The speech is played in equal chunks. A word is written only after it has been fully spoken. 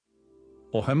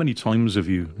Or how many times have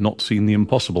you not seen the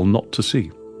impossible not to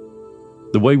see?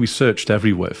 The way we searched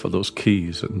everywhere for those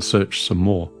keys and searched some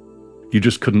more, you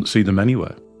just couldn't see them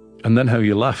anywhere. And then how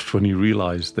you laughed when you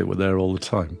realized they were there all the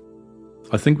time.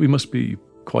 I think we must be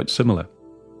quite similar.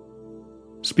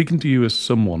 Speaking to you as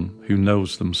someone who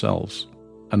knows themselves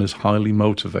and is highly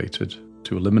motivated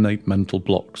to eliminate mental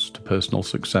blocks to personal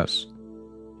success,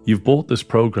 you've bought this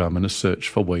program in a search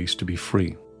for ways to be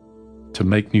free, to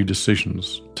make new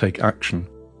decisions, take action,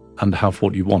 and have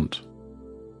what you want,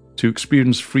 to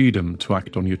experience freedom to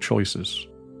act on your choices,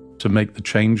 to make the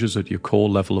changes at your core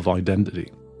level of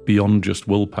identity beyond just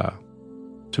willpower,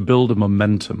 to build a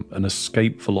momentum and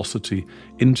escape velocity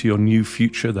into your new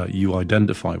future that you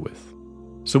identify with.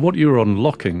 So what you're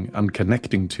unlocking and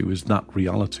connecting to is that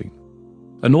reality.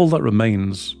 And all that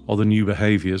remains are the new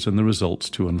behaviors and the results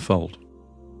to unfold.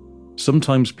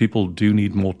 Sometimes people do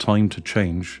need more time to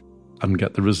change and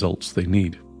get the results they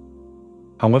need.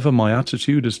 However, my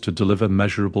attitude is to deliver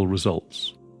measurable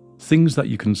results, things that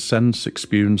you can sense,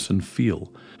 experience, and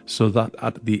feel, so that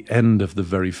at the end of the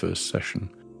very first session,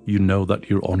 you know that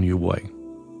you're on your way.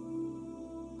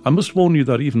 I must warn you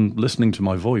that even listening to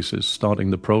my voice is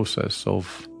starting the process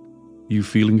of you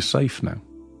feeling safe now,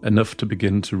 enough to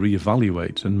begin to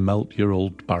reevaluate and melt your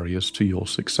old barriers to your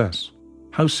success.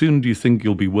 How soon do you think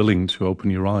you'll be willing to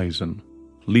open your eyes and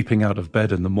leaping out of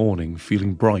bed in the morning,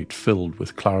 feeling bright, filled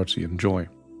with clarity and joy,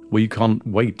 where you can't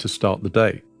wait to start the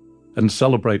day and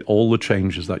celebrate all the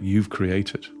changes that you've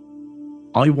created?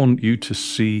 I want you to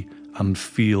see and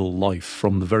feel life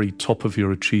from the very top of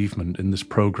your achievement in this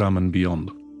program and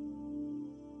beyond.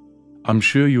 I'm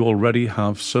sure you already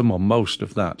have some or most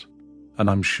of that, and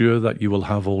I'm sure that you will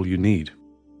have all you need.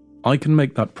 I can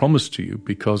make that promise to you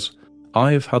because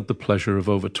I have had the pleasure of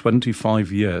over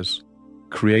 25 years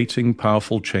creating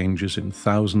powerful changes in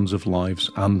thousands of lives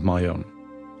and my own,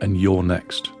 and you're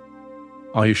next.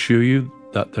 I assure you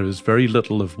that there is very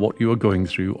little of what you are going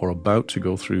through or about to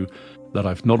go through that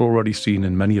I've not already seen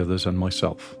in many others and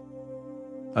myself.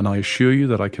 And I assure you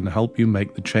that I can help you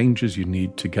make the changes you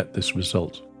need to get this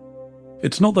result.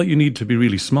 It's not that you need to be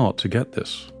really smart to get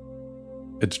this.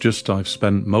 It's just I've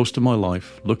spent most of my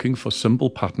life looking for simple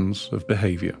patterns of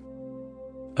behavior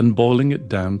and boiling it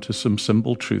down to some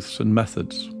simple truths and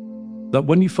methods that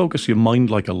when you focus your mind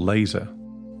like a laser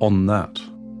on that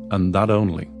and that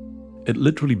only, it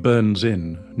literally burns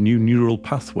in new neural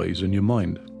pathways in your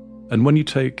mind. And when you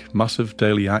take massive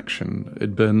daily action,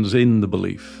 it burns in the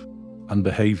belief and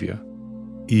behavior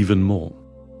even more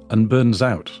and burns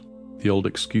out the old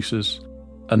excuses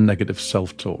and negative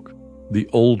self-talk, the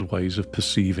old ways of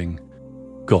perceiving,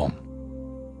 gone.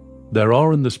 There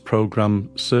are in this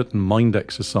program certain mind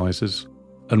exercises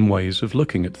and ways of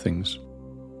looking at things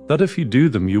that if you do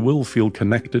them, you will feel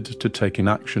connected to taking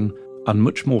action and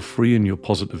much more free in your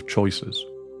positive choices.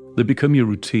 They become your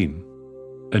routine,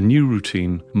 a new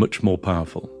routine much more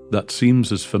powerful, that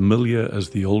seems as familiar as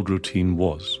the old routine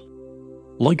was.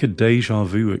 Like a déjà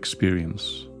vu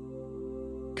experience.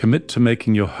 Commit to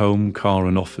making your home, car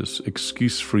and office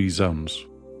excuse-free zones.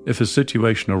 If a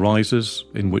situation arises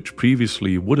in which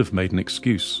previously you would have made an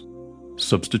excuse,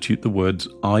 substitute the words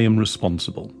I am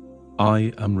responsible.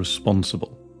 I am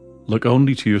responsible. Look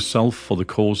only to yourself for the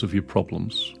cause of your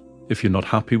problems. If you're not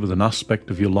happy with an aspect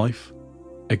of your life,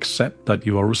 accept that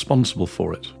you are responsible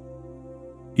for it.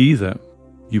 Either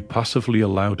you passively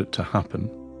allowed it to happen,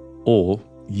 or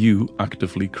you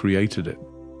actively created it.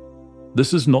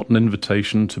 This is not an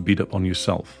invitation to beat up on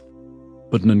yourself,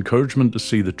 but an encouragement to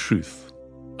see the truth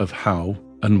of how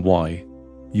and why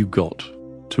you got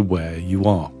to where you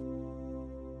are.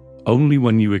 Only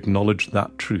when you acknowledge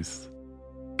that truth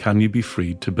can you be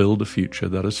freed to build a future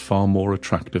that is far more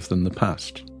attractive than the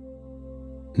past.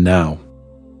 Now,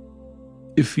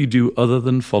 if you do other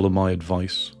than follow my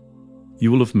advice,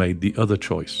 you will have made the other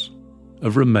choice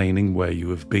of remaining where you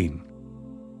have been.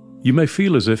 You may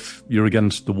feel as if you're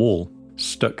against the wall,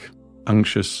 stuck,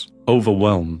 anxious,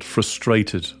 overwhelmed,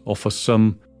 frustrated, or for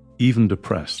some, even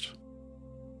depressed.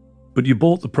 But you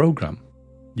bought the program.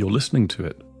 You're listening to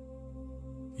it.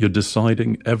 You're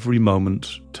deciding every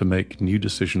moment to make new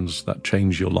decisions that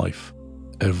change your life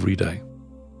every day.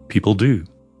 People do.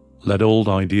 Let old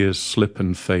ideas slip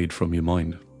and fade from your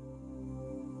mind.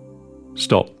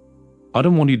 Stop. I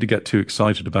don't want you to get too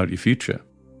excited about your future.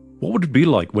 What would it be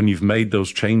like when you've made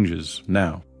those changes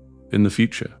now, in the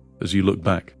future, as you look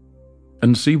back,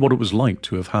 and see what it was like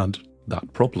to have had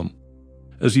that problem?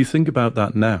 As you think about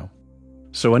that now,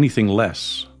 so anything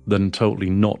less than totally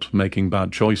not making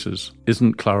bad choices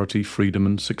isn't clarity, freedom,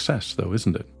 and success, though,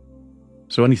 isn't it?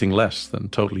 So anything less than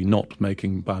totally not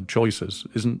making bad choices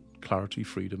isn't clarity,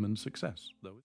 freedom, and success, though.